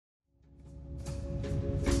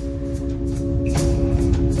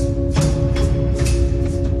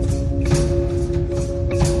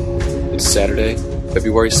Saturday,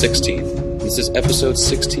 February 16th. This is episode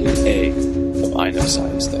 16A of I Know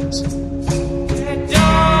Science Things.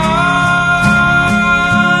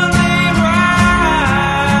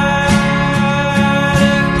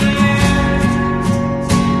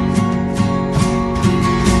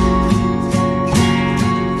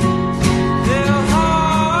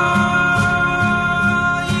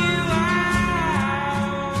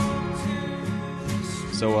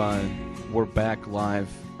 We're back live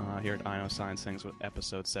here at I Know Science Things with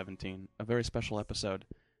episode 17, a very special episode.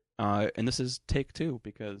 And this is take two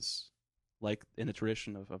because, like in the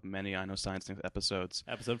tradition of many I Know Science Things episodes,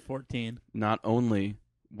 episode 14, not only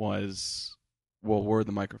were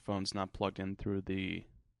the microphones not plugged in through the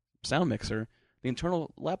sound mixer, the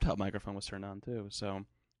internal laptop microphone was turned on too. So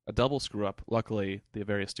a double screw up. Luckily, the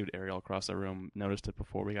very astute Ariel across the room noticed it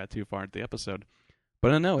before we got too far into the episode.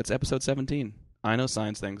 But no, it's episode 17. I Know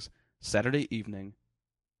Science Things. Saturday evening.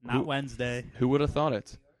 Not Wednesday. Who would have thought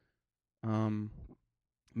it?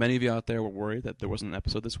 Many of you out there were worried that there wasn't an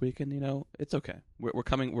episode this week, and it's okay. We're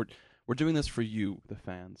coming. We're doing this for you, the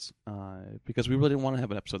fans, because we really didn't want to have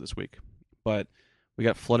an episode this week, but we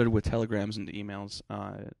got flooded with telegrams and emails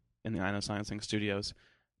in the I Know Science Things studios.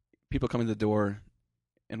 People coming to the door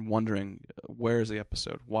and wondering where is the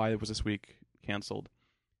episode? Why was this week canceled?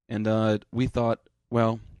 And we thought,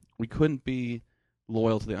 well, we couldn't be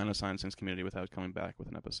loyal to the I Know Science Things community without coming back with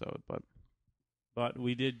an episode, but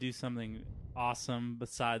we did do something awesome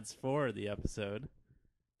besides for the episode.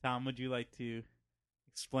 Tom, would you like to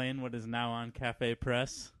explain what is now on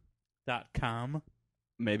cafepress.com?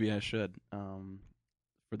 Maybe I should.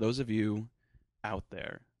 For those of you out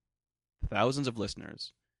there, thousands of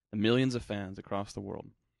listeners, and millions of fans across the world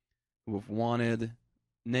who have wanted,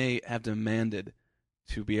 nay, have demanded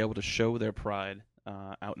to be able to show their pride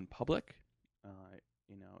out in public,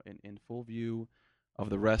 in full view of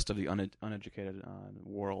the rest of the uneducated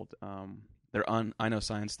world. They're on I Know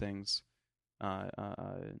Science Things. Well,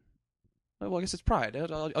 I guess it's pride.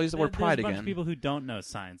 I'll use the word pride again. There's a bunch of people who don't know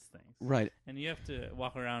science things. Right. And you have to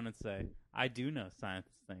walk around and say, I do know science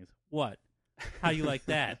things. What? How you like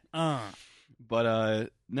that? But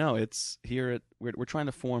no, it's here we're trying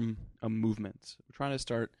to form a movement. We're trying to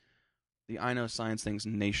start the I Know Science Things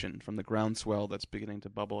nation, from the groundswell that's beginning to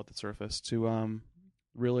bubble at the surface to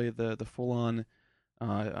really the full-on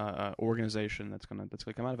organization that's gonna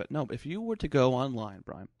come out of it. No, if you were to go online,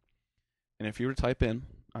 Brian, and if you were to type in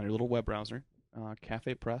on your little web browser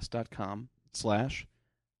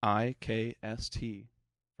cafepress.com/IKST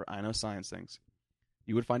for I Know Science Things,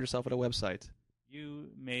 you would find yourself at a website.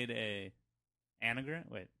 You made a anagram?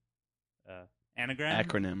 Wait.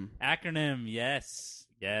 Anagram? Acronym, yes,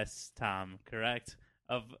 Tom, correct.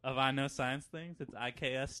 Of I Know Science Things, it's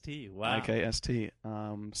IKST. Wow. IKST.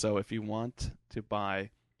 So if you want to buy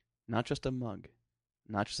not just a mug,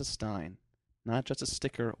 not just a stein, not just a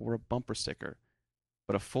sticker or a bumper sticker,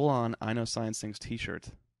 but a full-on I Know Science Things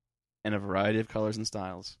t-shirt in a variety of colors and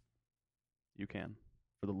styles, you can,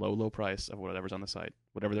 for the low price of whatever's on the site.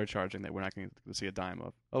 Whatever they're charging that we're not going to see a dime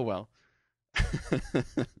of. Oh, well.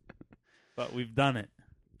 But we've done it.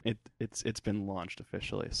 It's been launched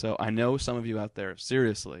officially. So I know some of you out there,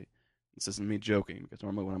 seriously, this isn't me joking, because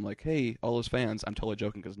normally when I'm like, hey, all those fans, I'm totally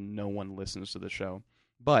joking because no one listens to the show.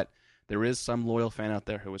 But there is some loyal fan out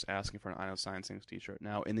there who is asking for an I Know Science Things t-shirt.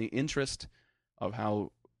 Now, in the interest of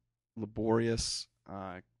how laborious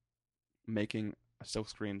making a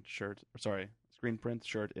silkscreen screen print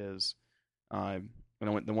shirt is, the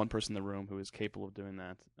one person in the room who is capable of doing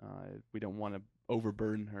that, we don't want to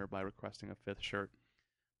overburden her by requesting a fifth shirt.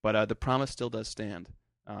 But the promise still does stand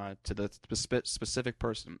to the specific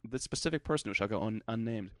person. This specific person, who shall go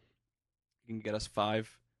unnamed, you can get us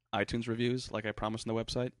 5 iTunes reviews, like I promised on the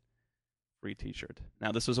website. Free t-shirt.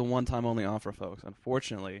 Now, this was a one-time only offer, folks.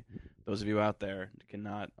 Unfortunately, those of you out there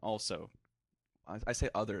cannot also... I say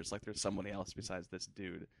others like there's somebody else besides this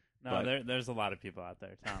dude. No, there's a lot of people out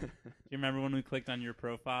there, Tom. Do you remember when we clicked on your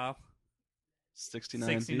profile?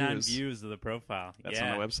 69 views of the profile. That's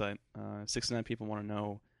on the website. 69 people want to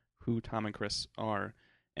know who Tom and Chris are,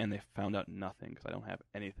 and they found out nothing because I don't have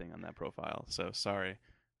anything on that profile. So sorry.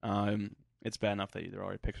 It's bad enough that there are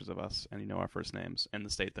already pictures of us and you know our first names and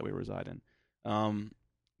the state that we reside in.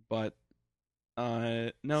 But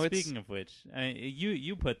no. Speaking of which,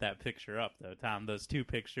 you put that picture up though, Tom. Those 2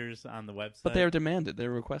 pictures on the website. But they were demanded. They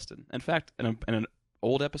were requested. In fact, in an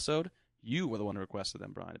old episode, you were the one who requested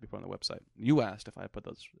them, Brian, to be put on the website. You asked if I put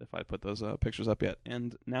those pictures up yet,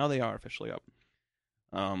 and now they are officially up.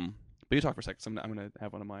 But you talk for a second. I'm going to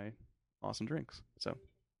have one of my awesome drinks. So,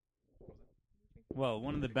 well,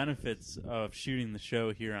 one of the benefits of shooting the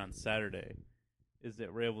show here on Saturday is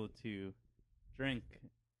that we're able to drink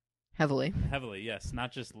Heavily. heavily. Yes,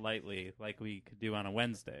 not just lightly like we could do on a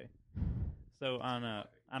Wednesday. So on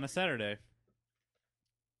a Saturday,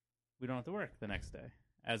 we don't have to work the next day,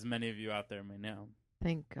 as many of you out there may know.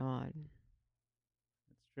 Thank God.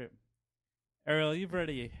 It's true. Ariel, you've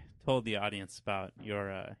already told the audience about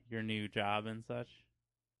your new job and such.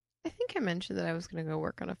 I think I mentioned that I was going to go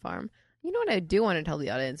work on a farm. You know what I do want to tell the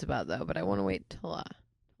audience about, though, but I want to wait till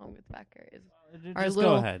Tom gets back here. Is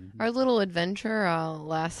Go ahead. Our little adventure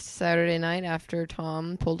last Saturday night after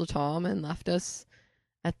Tom pulled a Tom and left us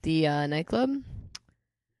at the nightclub.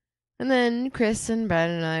 And then Chris and Brad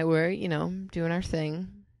and I were, doing our thing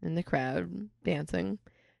in the crowd, dancing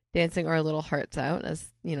our little hearts out, as,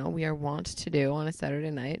 we are wont to do on a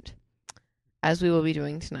Saturday night, as we will be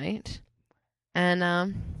doing tonight. And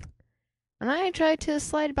I tried to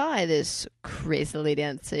slide by this crazily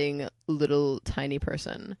dancing little tiny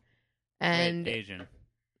person. And Wait, Asian.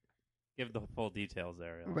 Give the full details,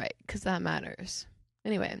 Ariel. Right, because that matters.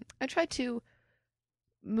 Anyway, I tried to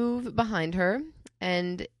move behind her,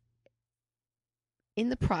 and in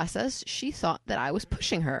the process, she thought that I was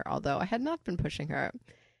pushing her, although I had not been pushing her.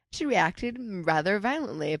 She reacted rather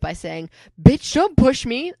violently by saying, "Bitch, don't push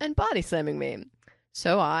me," and body slamming me.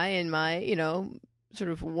 So I, in my,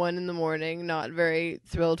 sort of 1 a.m, not very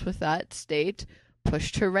thrilled with that state,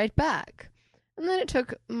 pushed her right back. And then it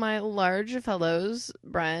took my large fellows,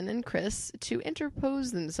 Brian and Chris, to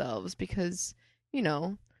interpose themselves because,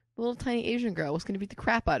 the little tiny Asian girl was going to beat the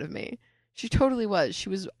crap out of me. She totally was. She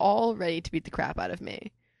was all ready to beat the crap out of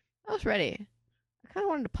me. I was ready. I kind of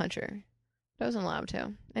wanted to punch her, but I wasn't allowed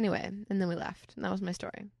to. Anyway, and then we left, and that was my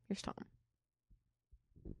story. Here's Tom.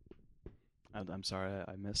 I'm sorry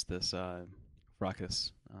I missed this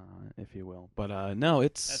fracas, if you will. But no,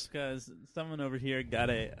 it's... That's because someone over here got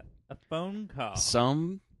a phone call.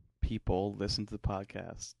 Some people listen to the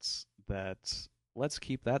podcasts that let's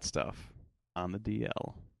keep that stuff on the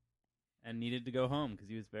DL. And needed to go home because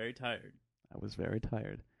he was very tired. I was very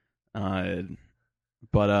tired.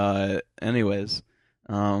 But anyways,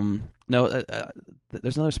 no,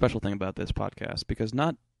 there's another special thing about this podcast because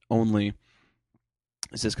not only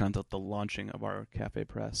is this kind of the launching of our Cafe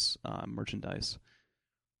Press merchandise,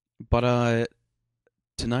 but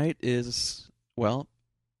tonight is, well,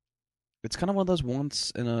 it's kind of one of those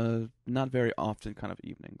once in a not very often kind of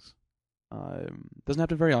evenings. Doesn't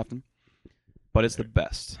happen very often, but it's the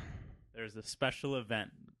best. There's a special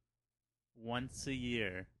event once a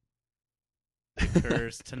year that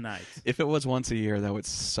occurs tonight. If it was once a year, that would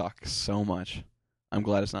suck so much. I'm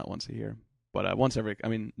glad it's not once a year. But once every,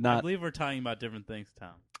 not... I believe we're talking about different things,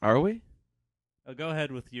 Tom. Are we? Go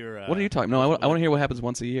ahead with your... what are you talking... No, I want to hear what happens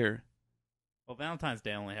once a year. Well, Valentine's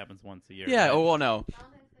Day only happens once a year. Yeah, right? oh, well, no.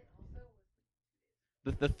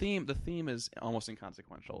 The theme is almost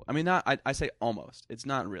inconsequential. I say almost. It's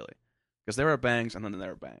not really. Because there are bangs and then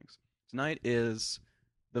there are bangs. Tonight is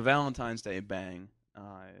the Valentine's Day bang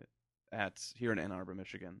here in Ann Arbor,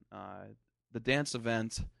 Michigan. The dance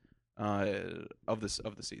event of the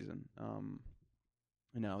season.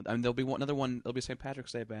 There'll be another one. There'll be a St.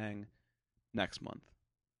 Patrick's Day bang next month.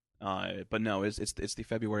 But no, it's the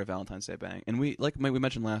February Valentine's Day bang, and we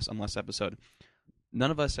mentioned on last episode.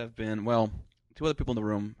 None of us have been. Well, 2 other people in the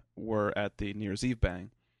room were at the New Year's Eve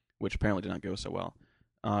bang, which apparently did not go so well.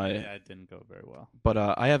 Yeah, it didn't go very well. But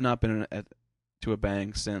I have not been to a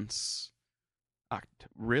bang since.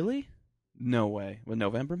 Really? No way. Well,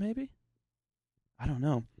 November maybe. I don't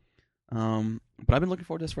know. But I've been looking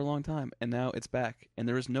forward to this for a long time, and now it's back. And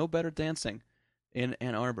there is no better dancing in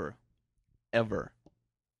Ann Arbor ever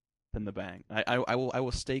than the bang. I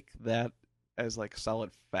will stake that as like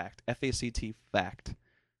solid fact, FACT fact.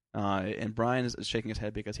 And Brian is shaking his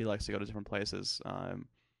head because he likes to go to different places, and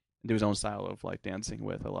do his own style of like dancing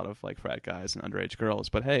with a lot of like frat guys and underage girls.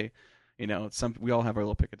 But hey, we all have our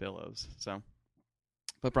little picadillos. So,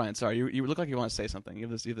 but Brian, sorry, you look like you want to say something. You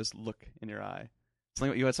have this look in your eye.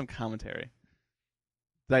 Something you had some commentary.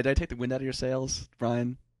 Did I take the wind out of your sails,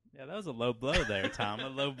 Brian? Yeah, that was a low blow there, Tom. A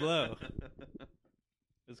low blow. It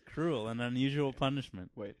was cruel and unusual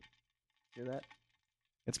punishment. Wait, hear that?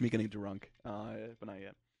 It's me getting drunk, but not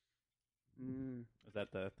yet. Was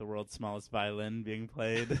that the world's smallest violin being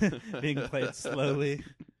played, being played slowly?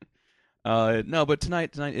 No, but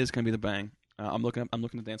tonight is going to be the bang. I'm looking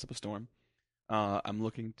to dance up a storm. I'm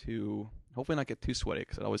looking to hopefully not get too sweaty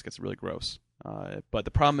because it always gets really gross. But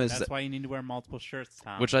the problem is that's why you need to wear multiple shirts,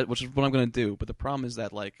 Tom. Which is what I'm going to do. But the problem is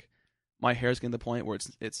that like my hair's getting to the point where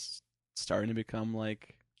it's starting to become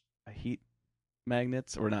like a heat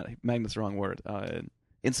magnet, or not magnet's the wrong word.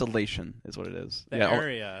 Insulation is what it is.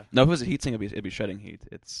 Area. No, if it was a heat sink, it'd be shedding heat.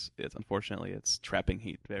 It's unfortunately it's trapping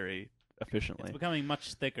heat very efficiently. It's becoming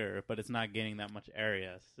much thicker, but it's not gaining that much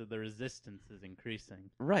area, so the resistance is increasing.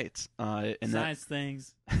 Right. And Science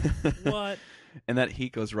things. that What? and that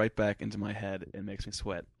heat goes right back into my head and makes me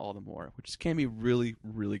sweat all the more, which can be really,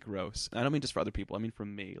 really gross. And I don't mean just for other people. I mean for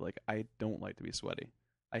me. Like, I don't like to be sweaty.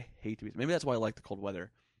 I hate to be. Maybe that's why I like the cold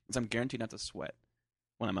weather, because I'm guaranteed not to sweat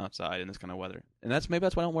when I'm outside in this kind of weather. And maybe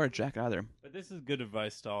that's why I don't wear a jacket either. But this is good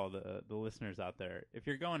advice to all the listeners out there. If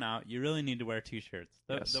you're going out, you really need to wear 2 shirts.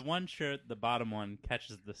 Yes. The one shirt, the bottom one,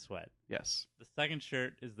 catches the sweat. Yes. The second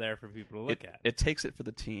shirt is there for people to look at. It takes it for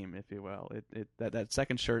the team, if you will. That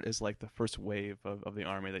second shirt is like the first wave of the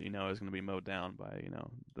army that you know is going to be mowed down by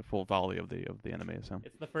the full volley of the enemy. So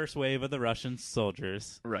It's the first wave of the Russian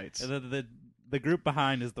soldiers. right. The group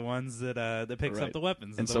behind is the ones that picks Right. up the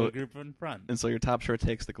weapons, And the so- group in front. And so your top shirt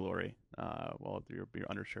takes the glory, while your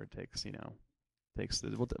undershirt takes takes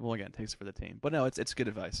it for the team. But no, it's good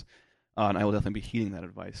advice, and I will definitely be heeding that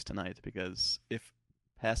advice tonight, because if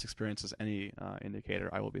past experience is any indicator,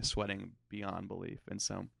 I will be sweating beyond belief. And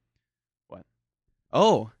so, what?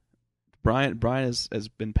 Oh, Brian has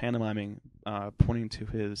been pantomiming, pointing to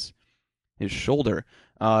his shoulder.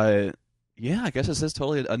 Yeah, I guess this is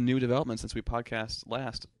totally a new development since we podcast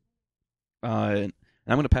last. And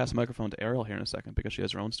I'm going to pass the microphone to Ariel here in a second, because she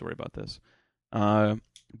has her own story about this.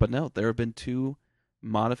 But no, there have been 2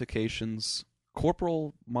 modifications,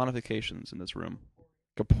 corporal modifications in this room.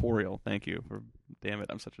 Corporeal, thank you. Damn it,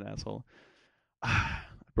 I'm such an asshole. I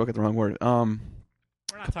broke out the wrong word. We're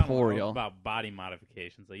not corporeal. talking about body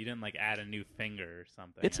modifications. Like, you didn't add a new finger or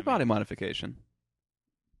something. It's a body modification.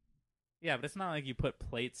 Yeah, but it's not like you put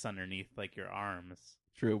plates underneath your arms.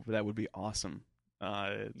 True, but that would be awesome.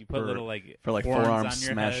 You put little for horns forearm on your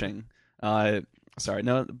smashing. Sorry,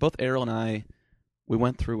 no. Both Ariel and I, we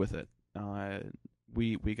went through with it.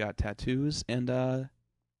 We got tattoos, and a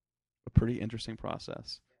pretty interesting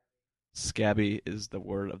process. Scabby is the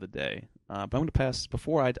word of the day. But I'm going to pass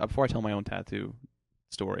before I tell my own tattoo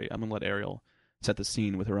story. I'm going to let Ariel set the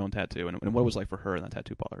scene with her own tattoo and what it was like for her in that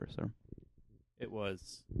tattoo parlor. So It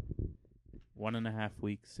was 1.5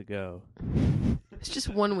 weeks ago. It's just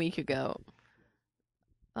 1 week ago.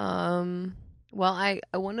 Well, I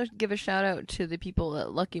want to give a shout out to the people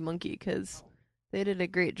at Lucky Monkey, because they did a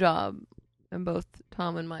great job in both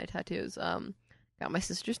Tom and my tattoos. Got my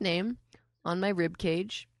sister's name on my rib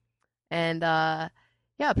cage, and yeah,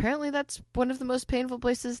 apparently that's one of the most painful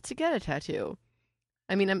places to get a tattoo.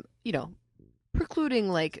 I mean, I'm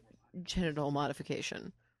precluding genital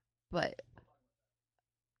modification, but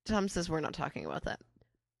Tom says we're not talking about that.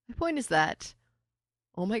 My point is that,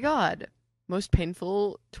 oh my god, most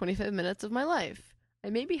painful 25 minutes of my life. I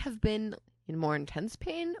maybe have been in more intense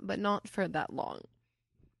pain, but not for that long.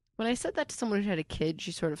 When I said that to someone who had a kid,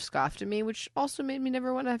 she sort of scoffed at me, which also made me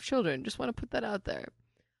never want to have children. Just want to put that out there.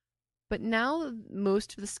 But now that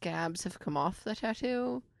most of the scabs have come off the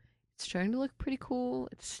tattoo, it's starting to look pretty cool.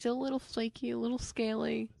 It's still a little flaky, a little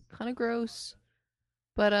scaly, kind of gross.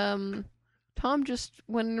 But Tom just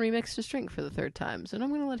went and remixed his drink for the 3rd time, so I'm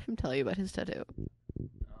going to let him tell you about his tattoo.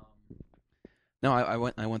 no, I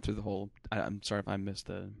went through the whole. I'm sorry if I missed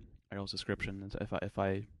Ariel's description.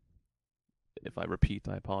 If I repeat,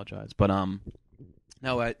 I apologize. But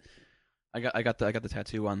no, I got the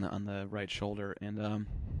tattoo on the right shoulder, and a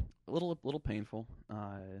little painful,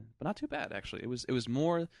 but not too bad actually. It was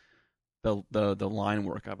more the line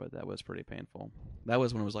work of it that was pretty painful. That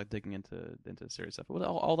was when it was digging into serious stuff.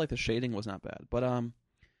 All the shading was not bad, but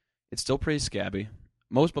it's still pretty scabby.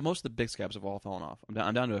 Most of the big scabs have all fallen off.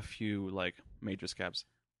 I'm down to a few major scabs.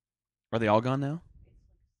 Are they all gone now?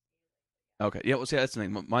 Okay, yeah. Well, see, that's the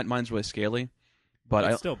thing. Mine's really scaly, but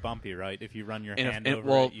It's still bumpy, right? If you run your hand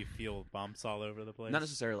over it, you feel bumps all over the place. Not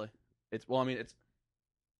necessarily. It's.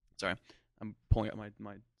 Sorry, I'm pulling out my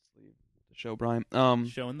sleeve to show Brian.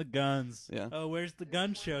 Showing the guns. Yeah. Oh, where's the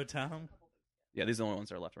gun show, Tom? Yeah, these are the only ones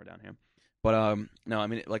that are left right down here. But no, I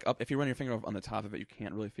mean up if you run your finger on the top of it, you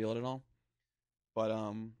can't really feel it at all. But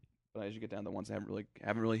as you get down to the ones that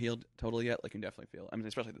haven't really healed totally yet, you can definitely feel it. I mean,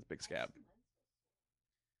 especially this big scab.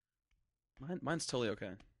 Mine's totally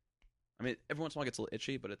okay. I mean, every once in a while it gets a little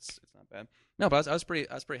itchy, but it's not bad. No, but I was pretty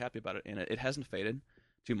happy about it, and it hasn't faded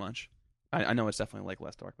too much. I know it's definitely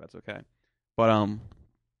less dark, but that's okay. But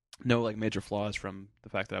no major flaws from the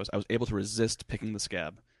fact that I was able to resist picking the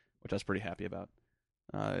scab, which I was pretty happy about.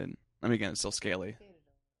 I mean, again, it's still scaly.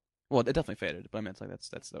 Well, it definitely faded, but I mean, it's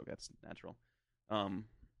that's natural.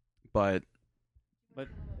 But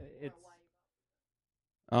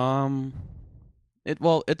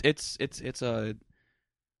it's it's a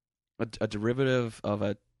derivative of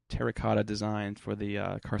a terracotta design for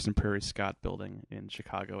the Carson Prairie Scott building in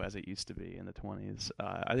Chicago as it used to be in the 20s.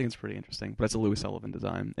 I think it's pretty interesting, but it's a Louis Sullivan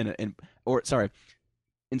design,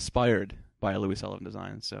 inspired by a Louis Sullivan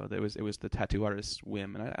design. So it was the tattoo artist's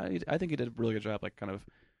whim, and I think he did a really good job, like kind of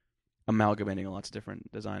amalgamating lots of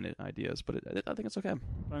different design ideas. But I think it's okay.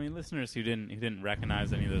 I mean, listeners who didn't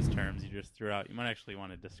recognize any of those terms you just threw out, you might actually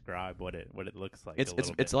want to describe what it looks like. It's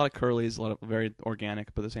a lot of curlies, a lot of very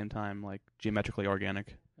organic, but at the same time like geometrically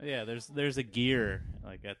organic. Yeah, there's a gear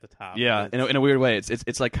like at the top. Yeah, in a weird way.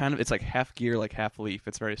 It's like kind of it's like half gear, like half leaf.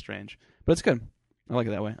 It's very strange, but it's good. I like it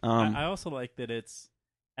that way. I also like that it's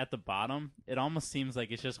at the bottom. It almost seems like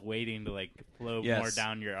it's just waiting to like flow more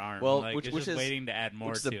down your arm. Well, like, which it's just is waiting to add more.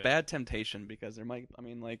 Which is to a bad temptation because there might. I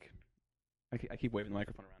mean, like, I keep waving the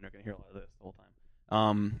microphone around. You're gonna hear a lot of this the whole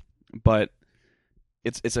time. But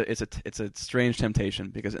it's a strange temptation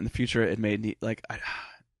because in the future it may need like.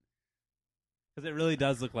 Because it really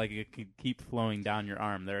does look like it could keep flowing down your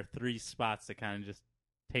arm. There are 3 spots that kind of just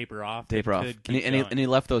taper off. And he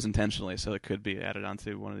left those intentionally, so it could be added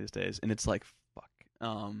onto one of these days. And it's like, fuck.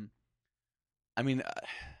 I mean,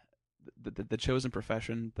 the chosen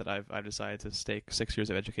profession that I've decided to stake 6 years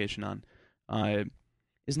of education on,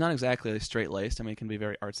 is not exactly straight laced. I mean, it can be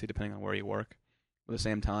very artsy depending on where you work. At the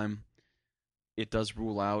same time, it does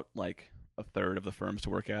rule out like a third of the firms to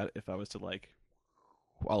work at if I was to like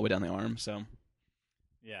all the way down the arm. So.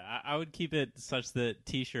 Yeah, I would keep it such that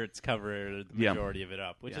T-shirts cover the majority of it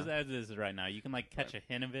up, which is as it is right now. You can like catch a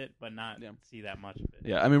hint of it, but not see that much of it.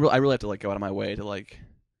 Yeah, I mean, I really have to like go out of my way to like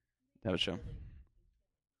have it show.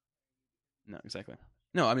 No, exactly.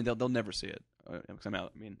 No, I mean they'll never see it because I'm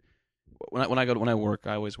out. I mean, when I work,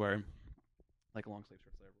 I always wear like long sleeve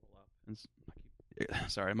shirts that I roll up.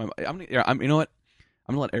 And sorry, you know what?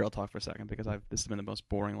 I'm gonna let Ariel talk for a second because this has been the most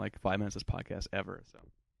boring like 5 minutes of this podcast ever. So.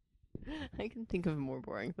 I can think of more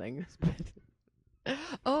boring things. But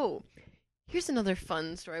oh, here's another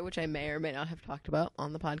fun story, which I may or may not have talked about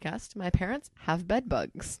on the podcast. My parents have bed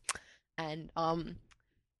bugs. And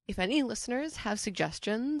if any listeners have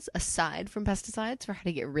suggestions aside from pesticides for how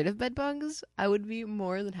to get rid of bed bugs, I would be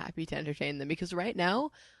more than happy to entertain them. Because right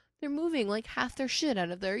now, they're moving like half their shit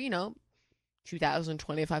out of their, 2,000,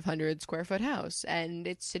 2,500 square foot house. And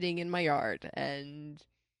it's sitting in my yard. And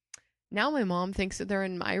now my mom thinks that they're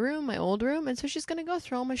in my room, my old room, and so she's going to go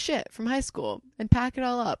through all my shit from high school and pack it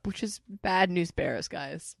all up, which is bad news bears,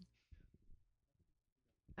 guys.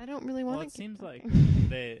 I don't really want to. Well, it seems like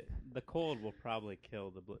the cold will probably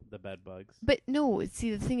kill the bed bugs. But no,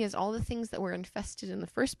 see, the thing is, all the things that were infested in the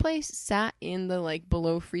first place sat in the like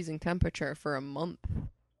below freezing temperature for a month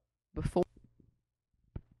before.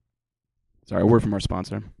 Sorry, a word from our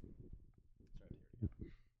sponsor.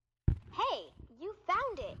 Hey, you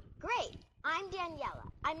found it. Great. I'm Daniela.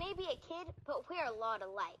 I may be a kid, but we're a lot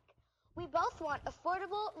alike. We both want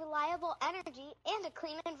affordable, reliable energy and a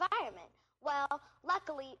clean environment. Well,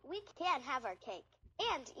 luckily, we can have our cake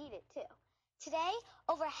and eat it too. Today,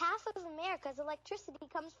 over half of America's electricity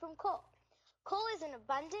comes from coal. Coal is an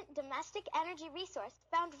abundant domestic energy resource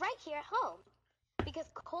found right here at home. Because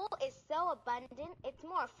coal is so abundant, it's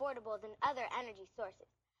more affordable than other energy sources.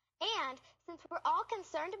 And since we're all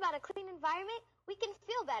concerned about a clean environment, we can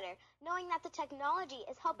feel better knowing that the technology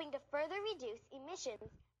is helping to further reduce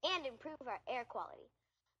emissions and improve our air quality.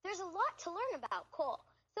 There's a lot to learn about coal,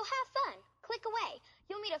 so have fun. Click away.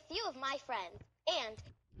 You'll meet a few of my friends. And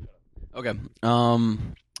okay,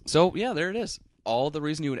 so yeah, there it is. All the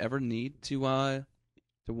reason you would ever need to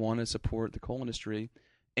want to support the coal industry,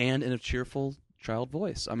 and in a cheerful child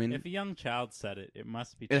voice. I mean, if a young child said it, it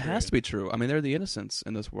must be true. It has to be true. I mean, they're the innocents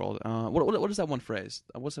in this world. What is that one phrase?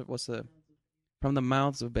 What's the from the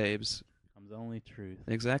mouths of babes comes only truth.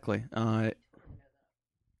 Exactly. Yeah,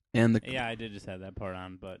 I did just have that part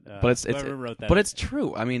on, but whoever wrote that, but it's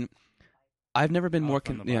true. I mean, I've never been more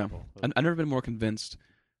I've never been more convinced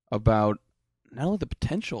about not only the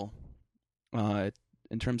potential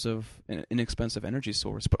in terms of an inexpensive energy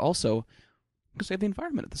source, but also to save the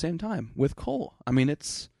environment at the same time with coal. I mean,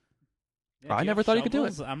 it's. Yeah, I never thought you could do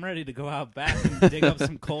it. I'm ready to go out back and dig up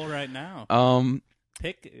some coal right now.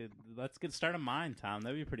 Let's start a mine, Tom.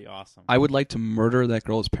 That'd be pretty awesome. I would like to murder that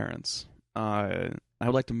girl's parents. I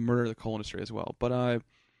would like to murder the coal industry as well, but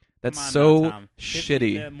that's so now,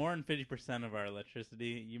 shitty. More than 50% of our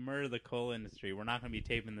electricity, you murder the coal industry. We're not going to be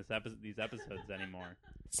taping these episodes anymore.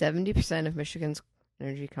 70% of Michigan's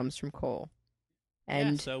energy comes from coal.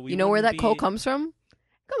 And yeah, so you know where that coal comes from?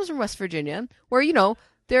 It comes from West Virginia, where,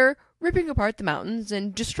 they're ripping apart the mountains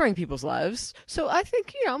and destroying people's lives. So I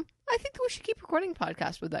think, that we should keep recording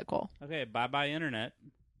podcasts with that coal. Okay, bye-bye, Internet.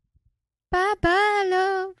 Bye-bye,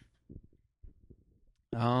 love.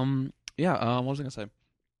 Yeah. What was I gonna say?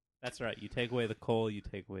 That's right. You take away the coal, you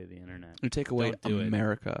take away the internet. You take away Don't do it.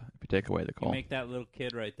 America if you take away the You coal. make that little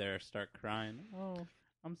kid right there start crying. Oh,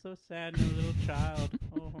 I'm so sad, no little child.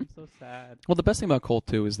 Oh, I'm so sad. Well, the best thing about coal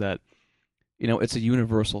too is that, it's a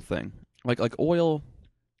universal thing. Like oil,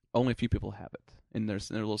 only a few people have it, and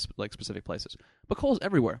there's little like specific places. But coal is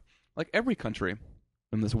everywhere. Like every country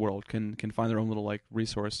in this world can find their own little like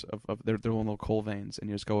resource of their own little coal veins, and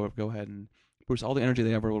you just go ahead and produce all the energy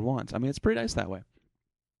they ever would want. I mean, it's pretty nice that way.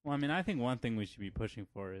 Well, I mean, I think one thing we should be pushing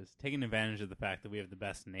for is taking advantage of the fact that we have the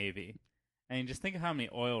best Navy. I mean, just think of how many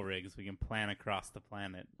oil rigs we can plant across the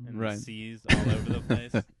planet and Right. the seas all over the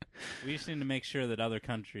place. We just need to make sure that other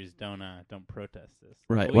countries don't protest this.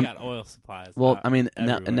 Right. But we got oil supplies. Well, I mean,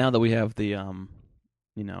 now everywhere. that we have the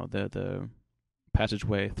the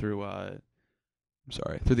passageway through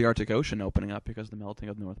through the Arctic Ocean opening up because of the melting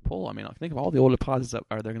of the North Pole. I mean, think of all the oil deposits that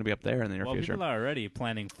are there going to be up there in the near future. People are already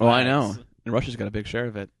planting flags. Oh, I know. And Russia's got a big share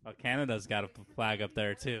of it. Well, Canada's got a flag up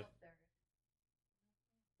there too.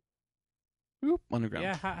 Oop, underground.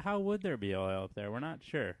 Yeah, how would there be oil up there? We're not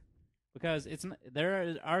sure. Because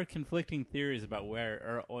there are conflicting theories about where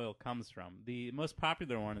our oil comes from. The most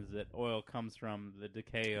popular one is that oil comes from the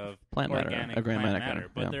decay of Plant matter, organic organic plant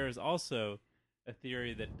matter, But yeah. there is also a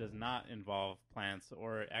theory that does not involve plants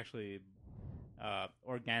or actually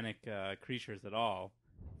organic creatures at all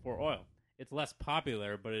for oil. It's less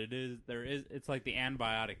popular, but it's like the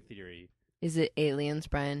antibiotic theory. Is it aliens,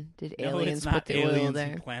 Brian? Did No, aliens it's not put the aliens oil who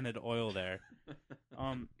there? planted oil there.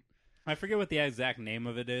 I forget what the exact name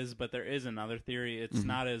of it is, but there is another theory. It's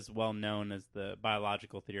not as well known as the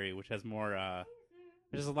biological theory, which has more.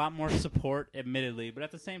 There's a lot more support, admittedly, but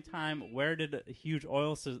at the same time, where did huge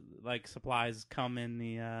oil supplies come in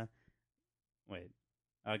the?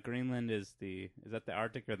 Greenland is that the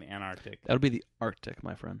Arctic or the Antarctic? That'll be the Arctic,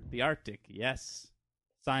 my friend. The Arctic, yes.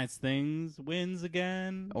 Science things wins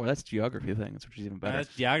again. Oh, that's geography things, which is even better.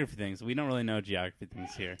 That's geography things. We don't really know geography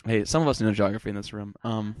things here. Hey, some of us know geography in this room.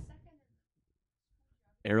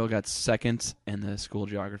 Ariel got second in the school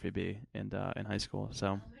geography bee in high school,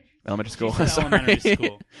 so elementary school. She said Sorry. elementary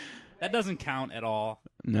school. That doesn't count at all.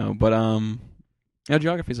 No, but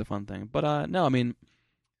geography is a fun thing. But no, I mean,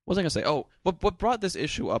 what was I gonna say? Oh, what brought this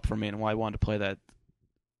issue up for me and why I wanted to play that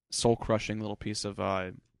soul crushing little piece of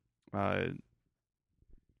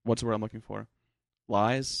what's the word I'm looking for?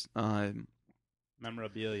 Lies.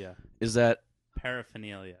 Memorabilia. Is that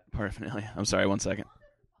Paraphernalia. paraphernalia? I'm sorry. 1 second.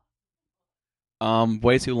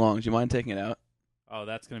 Way too long. Do you mind taking it out? Oh,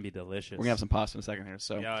 that's going to be delicious. We're gonna have some pasta in a second here.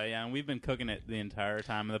 So, Yeah, and we've been cooking it the entire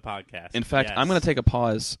time of the podcast. in fact, Yes. I'm gonna take a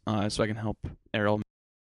pause so I can help Ariel.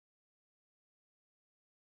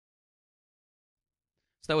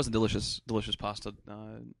 So that was a delicious pasta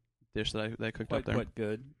dish that I cooked up there. Quite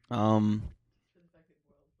good.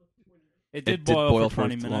 It did did boil for for a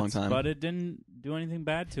 20 long minutes, time. but it didn't do anything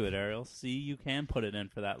bad to it, Ariel. See, you can put it in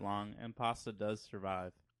for that long, and pasta does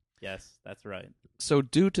survive. Yes, that's right. So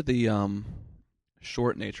due to the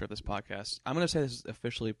short nature of this podcast, I'm going to say this is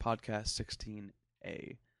officially podcast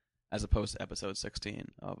 16A, as opposed to episode 16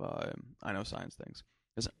 of I Know Science Things.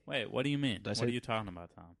 Wait, what do you mean? Did I What say- are you talking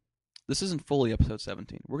about, Tom? This isn't fully episode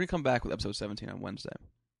 17. We're going to come back with episode 17 on Wednesday.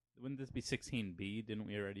 Wouldn't this be 16B? Didn't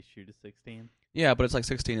we already shoot a 16? Yeah, but it's like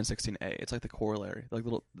 16 and 16A. It's like the corollary, like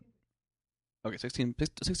little. Okay,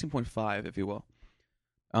 16.5, if you will.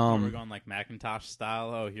 We're going like Macintosh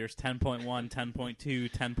style. Oh, here's 10.1,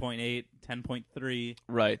 10.2, 10.8, 10.3,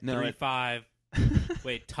 Right. No. 3.5.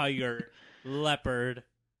 Wait, tiger, leopard.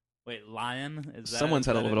 Wait, lion? Is that Someone's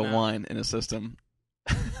had a is that little it bit of now? wine in his system.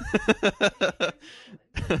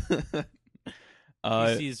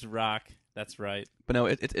 He rock. That's right. But no,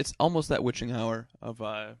 it's almost that witching hour of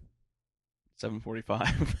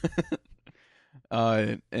 7:45,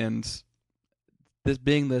 and this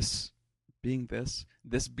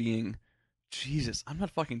being, Jesus, I'm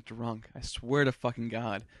not fucking drunk. I swear to fucking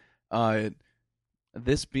God.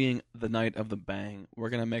 This being the night of the bang, we're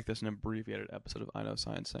gonna make this an abbreviated episode of I Know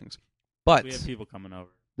Science Things. But We have people coming over.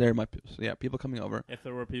 there might be, people coming over. If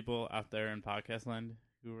there were people out there in podcast land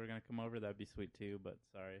who were going to come over, that'd be sweet too. But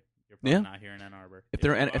sorry, you're probably not here in Ann Arbor. If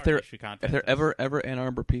you there you should contact If there us. ever Ann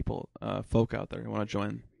Arbor people, folk out there who want to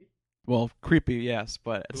join, well, creepy, yes,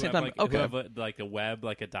 but at the Who same have, time, who okay. have like a web,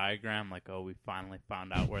 like a diagram, like, oh, we finally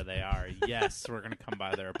found out where they are. Yes, we're gonna come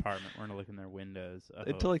by their apartment. We're gonna look in their windows. Oh,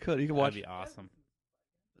 It totally could. You can watch that'd be awesome.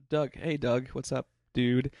 Doug. Hey, Doug, what's up,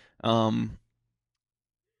 dude? Stop.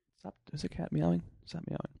 Is a cat meowing? Stop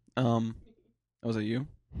meowing. Was it you?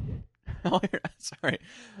 Oh, sorry.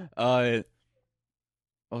 What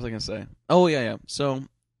was I gonna say? Oh, yeah. So,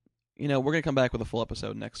 we're going to come back with a full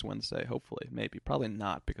episode next Wednesday, hopefully. Maybe. Probably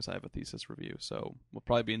not, because I have a thesis review. So we'll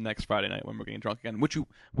probably be next Friday night when we're getting drunk again,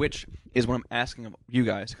 which is what I'm asking of you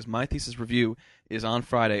guys, because my thesis review is on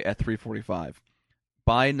Friday at 3:45.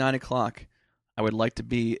 By 9 o'clock, I would like to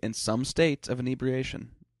be in some state of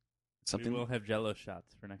inebriation. We will have Jello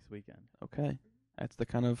shots for next weekend. Okay. That's the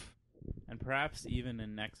kind of... And perhaps even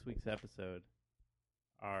in next week's episode,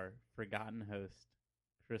 our forgotten host,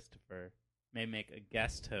 Christopher, may make a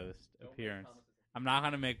guest host appearance. I'm not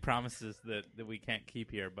going to make promises that we can't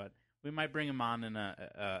keep here, but we might bring him on in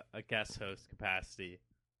a guest host capacity.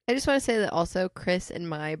 I just want to say that also Chris and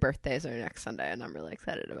my birthdays are next Sunday, and I'm really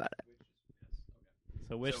excited about it.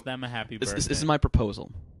 So wish them a happy birthday. This is my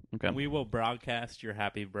proposal. Okay. We will broadcast your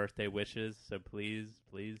happy birthday wishes, so please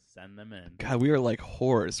send them in. God, we are like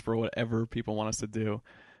whores for whatever people want us to do.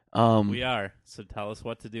 We are. So tell us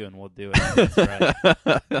what to do, and we'll do it. That's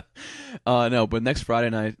right. No, but next Friday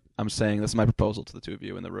night, I'm saying this is my proposal to the two of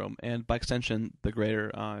you in the room, and by extension, the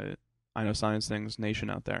greater I Know Science Things nation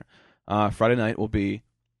out there. Friday night will be,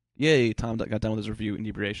 yay, Tom got done with his review,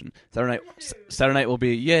 inebriation. Saturday night will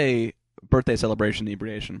be, yay, birthday celebration,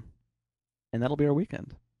 inebriation. And that'll be our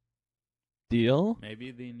weekend. Deal?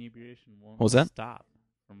 Maybe the inebriation won't What was that? stop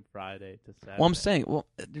from Friday to Saturday. Well, I'm saying,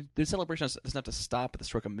 the celebration doesn't have to stop at the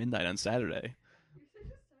stroke of midnight on Saturday.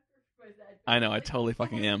 I know, I totally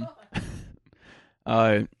fucking am.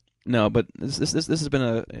 No, but this has been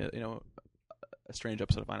a strange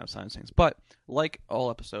episode of I Know Science Things. But like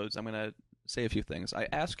all episodes, I'm gonna say a few things. I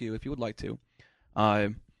ask you if you would like to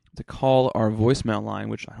call our voicemail line,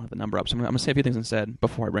 which I don't have the number up, so I'm gonna say a few things instead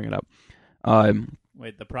before I bring it up.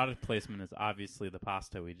 Wait, the product placement is obviously the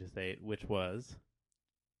pasta we just ate, which was...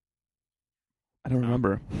 I don't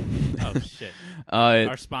remember. Oh, shit.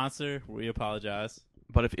 Our sponsor, we apologize.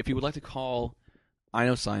 But if you would like to call I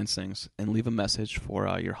Know Science Things and leave a message for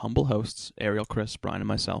your humble hosts, Ariel, Chris, Brian, and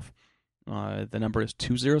myself, the number is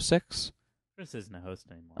 206... Chris isn't a host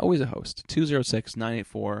anymore. Always a host.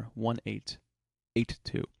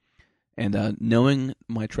 206-984-1882. And knowing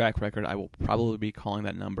my track record, I will probably be calling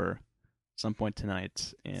that number some point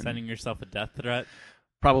tonight. And sending yourself a death threat?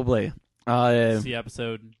 Probably. See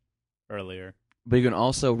episode earlier. But you can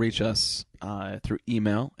also reach us through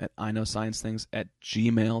email at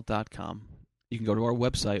iknowsciencethings@gmail.com. You can go to our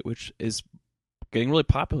website, which is getting really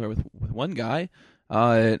popular with one guy,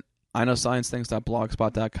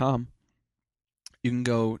 iknowsciencethings.blogspot.com. You can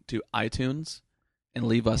go to iTunes and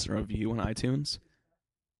leave us a review on iTunes,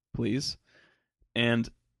 please. And,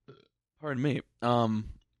 pardon me,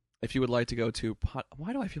 if you would like to go to...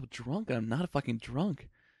 Why do I feel drunk? I'm not fucking drunk.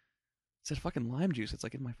 It's that fucking lime juice. It's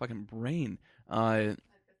like in my fucking brain. You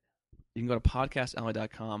can go to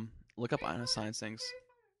podcastalley.com, look up I Know Science Things.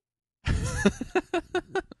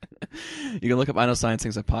 You can look up I Know Science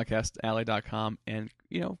Things at podcastalley.com and,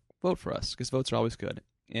 vote for us, because votes are always good.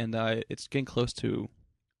 And it's getting close to...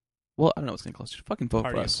 Well, I don't know what's getting close to. Fucking vote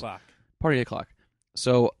for us. Party o'clock.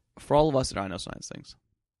 So, for all of us at I Know Science Things,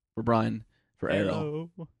 for Brian, for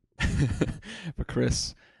Ariel, for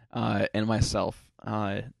Chris, and myself,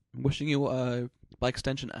 wishing you, by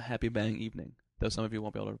extension, a happy bang evening. Though some of you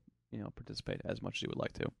won't be able to, participate as much as you would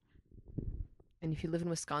like to. And if you live in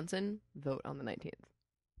Wisconsin, vote on the 19th.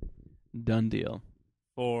 Done deal.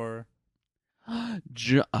 For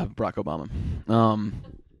Barack Obama.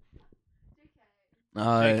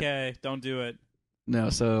 JK, don't do it. No,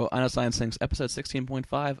 so I Know Science Things, episode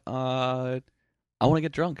 16.5. I want to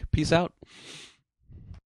get drunk. Peace out.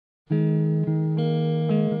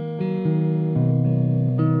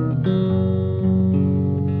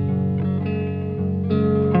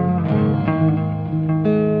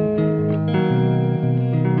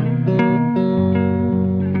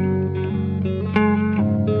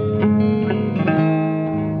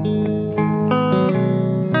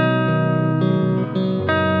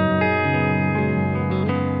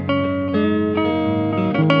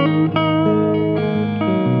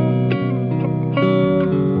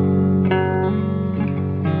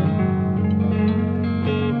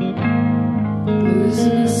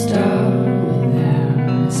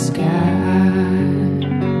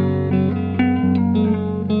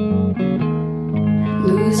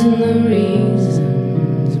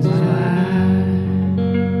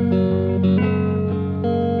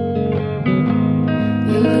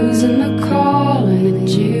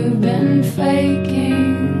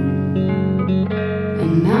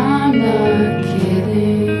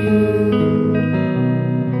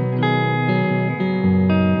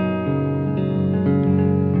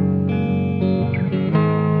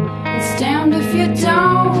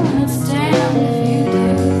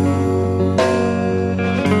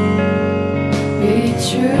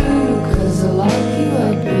 True.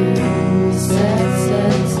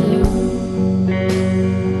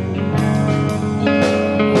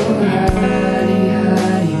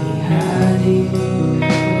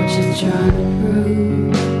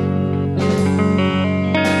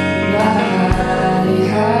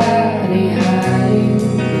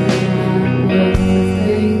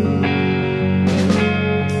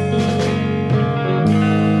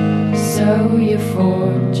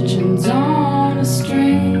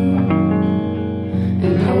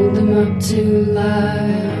 him up to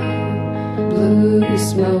life. Blue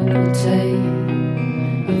smoke will take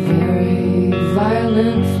a very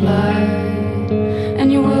violent flight,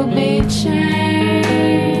 and you will be changed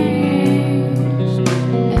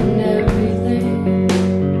in everything,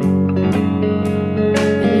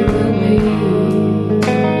 and you will be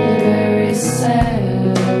very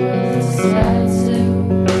sad, sad too.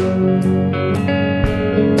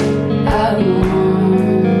 I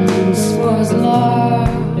once was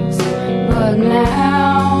lost, but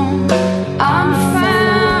now I'm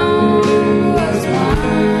found. Was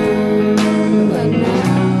blind, but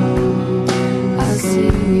now I see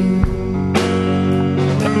you.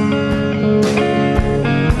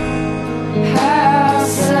 How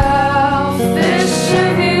selfish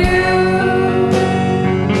of you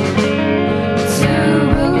to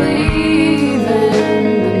believe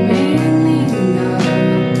in the meaning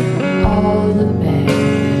of all the bad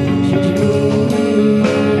you dream.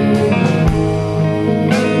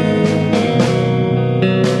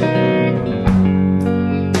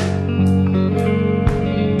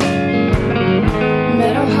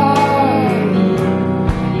 Meadow Hall,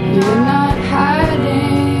 you're not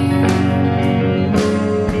hiding.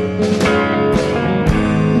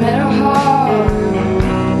 Meadow Hall,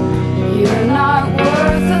 you're not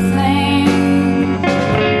worth a thing.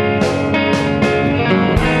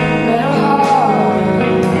 Meadow Hall,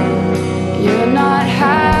 you're not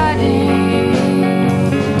hiding.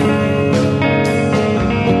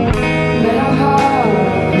 Meadow Hall,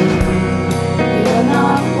 you're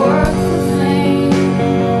not worth a thing.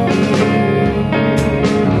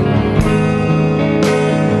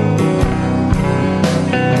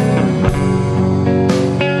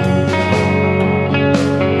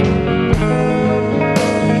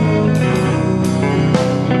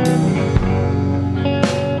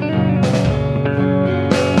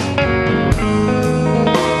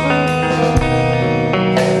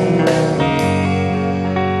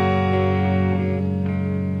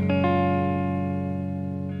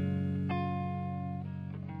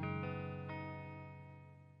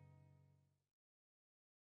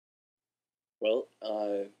 Well,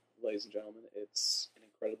 ladies and gentlemen, it's an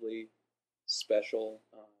incredibly special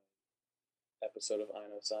episode of I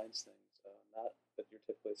Know Science Things. Not with your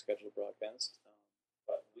typically scheduled broadcast,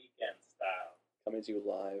 But weekend style. coming to you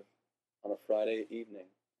live on a Friday evening.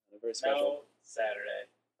 And a very special. No,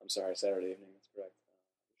 Saturday. I'm sorry, Saturday evening. That's correct.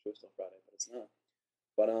 It was still Friday, but it's not.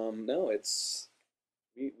 But no, it's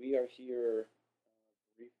we are here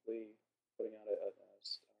briefly putting out our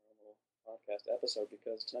little podcast episode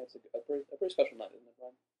because tonight's a very special night, isn't it,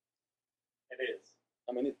 Brian? It is.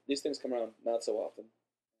 I mean, these things come around not so often,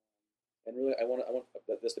 and really, I want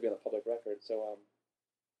this to be on the public record. So,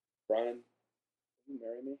 Brian, will you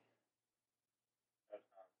marry me? I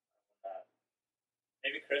will not.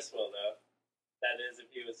 Maybe Chris will, though. That is, if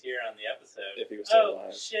he was here on the episode. If he was still Oh,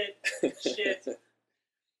 alive. shit. Shit.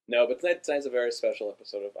 No, but tonight's a very special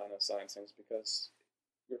episode of I Know Science Things because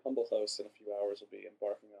your humble host in a few hours will be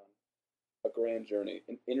embarking on a grand journey,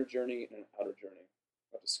 an inner journey and an outer journey,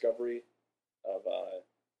 a discovery of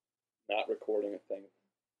not recording a thing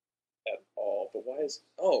at all. But why is...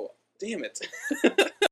 Oh, damn it.